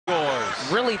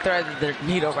really threaded the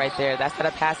needle right there. That's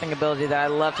that passing ability that I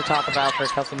love to talk about for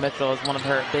Kelsey Mitchell. Is one of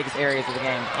her biggest areas of the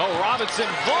game. Oh, Robinson,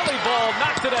 volleyball,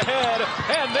 knocked it ahead,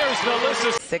 and there's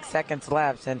NaLyssa. 6 seconds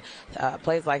left, and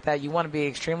plays like that, you want to be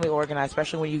extremely organized,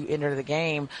 especially when you enter the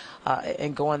game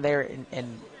and go in there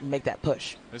and make that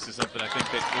push. This is something I think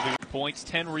that really points,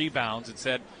 10 rebounds, and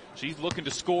said she's looking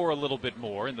to score a little bit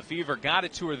more, and the Fever got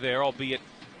it to her there, albeit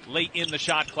late in the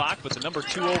shot clock, but the number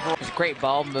 2 overall. It's great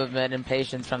ball movement and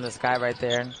patience from this guy right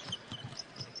there.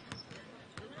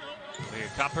 Leah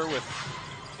Copper with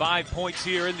 5 points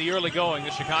here in the early going.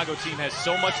 The Chicago team has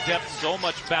so much depth, so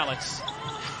much balance.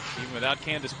 Even without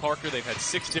Candace Parker, they've had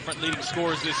 6 different leading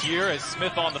scorers this year as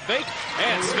Smith on the fake,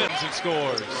 and Smith and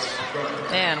scores.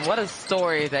 Man, what a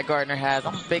story that Gardner has.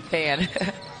 I'm a big fan.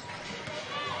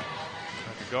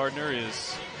 Gardner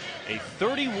is a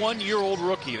 31-year-old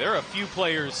rookie. There are a few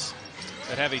players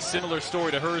that have a similar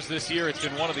story to hers this year. It's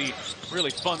been one of the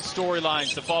really fun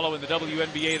storylines to follow in the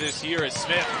WNBA this year as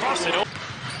Smith crosses it over.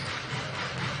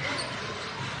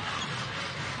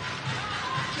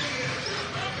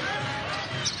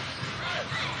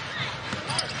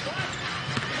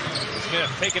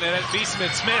 Smith taking it at B.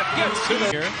 Smith. Smith gets to the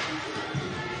here.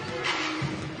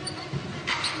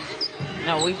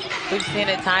 No, we've seen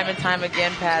it time and time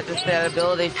again, Pat. Just the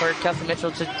ability for Kelsey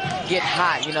Mitchell to get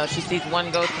hot. You know, she sees one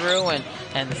go through,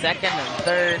 and the second, and the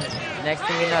third, and next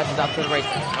thing you know, she's off to the races.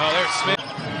 Oh, there's Smith.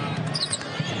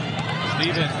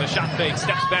 Stevens, the shot fake,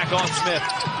 steps back on Smith.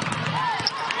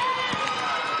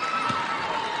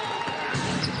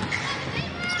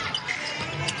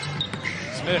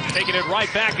 Smith taking it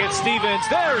right back at Stevens.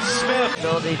 There's Smith.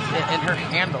 Ability in her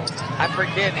handles. I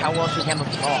forget how well she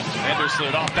handles the ball.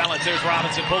 Anderson off balance. There's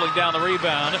Robinson pulling down the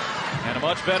rebound. And a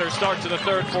much better start to the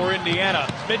third for Indiana.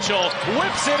 Mitchell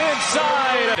whips it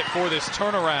inside for this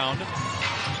turnaround.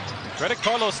 Greta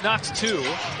Carlos knocks 2.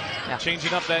 Yeah.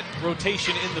 Changing up that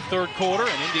rotation in the third quarter.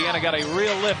 And Indiana got a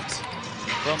real lift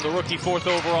from the rookie 4th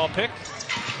overall pick.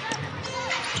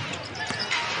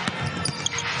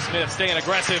 Smith staying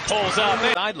aggressive, pulls up.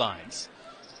 Sidelines.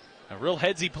 A real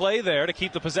headsy play there to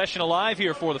keep the possession alive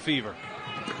here for the Fever.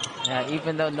 Yeah,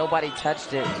 even though nobody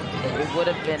touched it, it would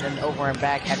have been an over and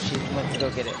back had she went to go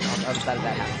get it on the other side of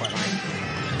that half-court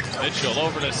line. Mitchell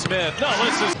over to Smith.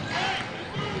 NaLyssa.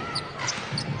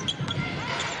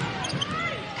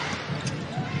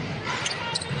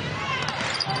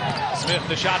 Smith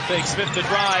the shot fake, Smith the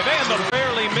drive, and the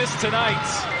barely missed tonight.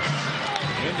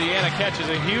 Indiana catches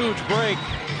a huge break.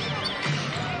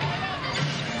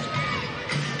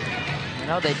 You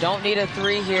know, they don't need a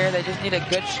 3 here. They just need a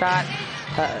good shot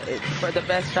for the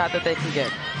best shot that they can get.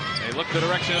 They look the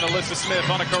direction of NaLyssa Smith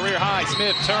on a career high.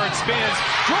 Smith turns, spins,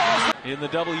 draws in the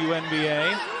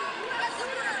WNBA.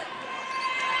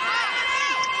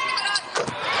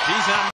 She's not